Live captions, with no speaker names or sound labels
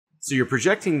So you're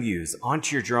projecting views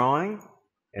onto your drawing,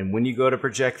 and when you go to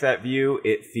project that view,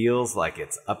 it feels like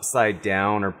it's upside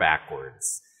down or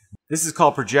backwards. This is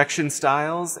called projection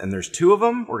styles, and there's 2 of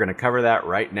them. We're going to cover that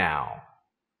right now.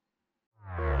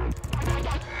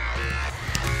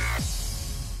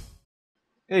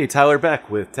 Hey, Tyler Beck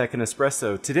with Tech and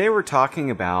Espresso. Today we're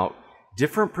talking about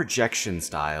different projection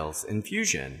styles in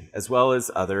Fusion, as well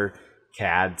as other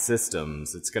CAD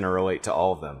systems. It's going to relate to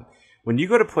all of them. When you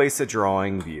go to place a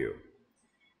drawing view,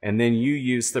 and then you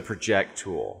use the project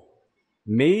tool,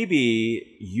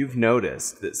 maybe you've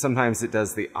noticed that sometimes it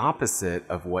does the opposite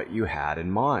of what you had in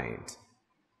mind.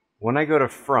 When I go to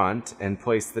front and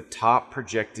place the top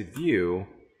projected view,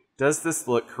 does this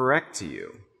look correct to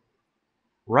you?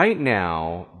 Right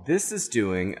now, this is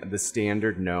doing the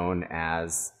standard known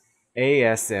as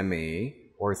ASME,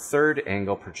 or third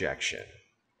angle projection.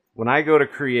 When I go to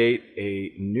create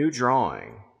a new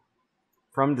drawing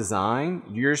from design,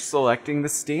 you're selecting the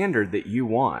standard that you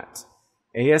want.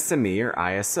 ASME or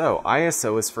ISO.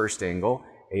 ISO is first angle,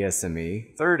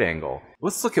 ASME, third angle.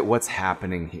 Let's look at what's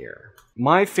happening here.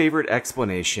 My favorite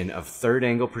explanation of third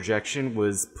angle projection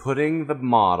was putting the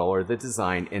model or the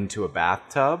design into a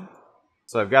bathtub.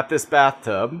 So I've got this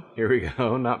bathtub. Here we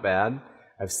go, not bad.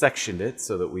 I've sectioned it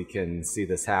so that we can see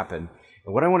this happen.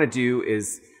 And what I want to do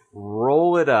is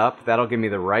roll it up. That'll give me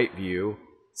the right view.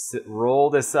 Roll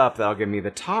this up. That'll give me the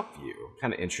top view.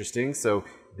 Kind of interesting. So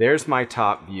there's my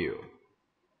top view.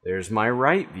 There's my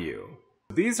right view.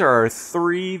 These are our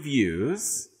 3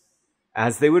 views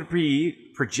as they would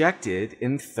be projected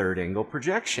in third angle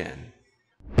projection.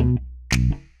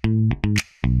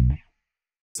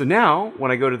 So now,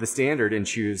 when I go to the standard and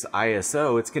choose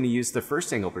ISO, it's going to use the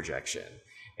first angle projection.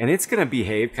 And it's going to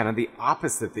behave kind of the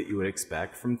opposite that you would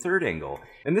expect from third angle.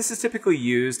 And this is typically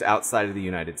used outside of the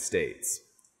United States.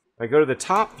 If I go to the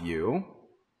top view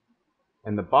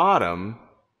and the bottom,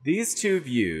 these 2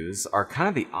 views are kind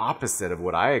of the opposite of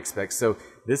what I expect. So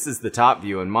this is the top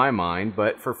view in my mind,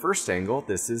 but for first angle,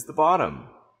 this is the bottom.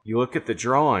 You look at the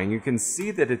drawing, you can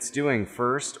see that it's doing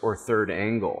first or third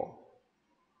angle.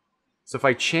 So if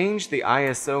I change the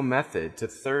ISO method to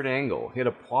third angle, hit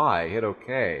apply, hit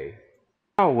OK.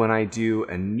 Now when I do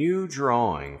a new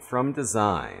drawing from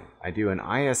design, I do an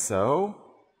ISO,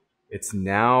 it's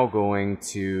now going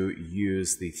to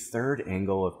use the third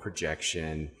angle of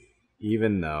projection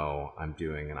even though I'm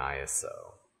doing an ISO.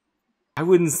 I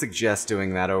wouldn't suggest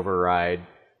doing that override.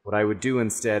 What I would do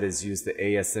instead is use the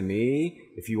ASME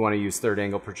if you want to use third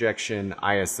angle projection,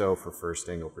 ISO for first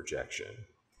angle projection.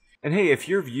 And hey, if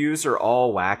your views are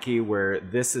all wacky where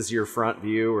this is your front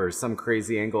view or some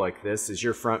crazy angle like this is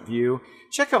your front view,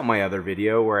 check out my other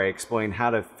video where I explain how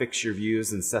to fix your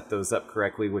views and set those up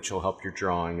correctly, which will help your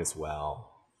drawing as well.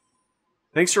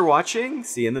 Thanks for watching.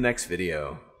 See you in the next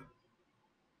video.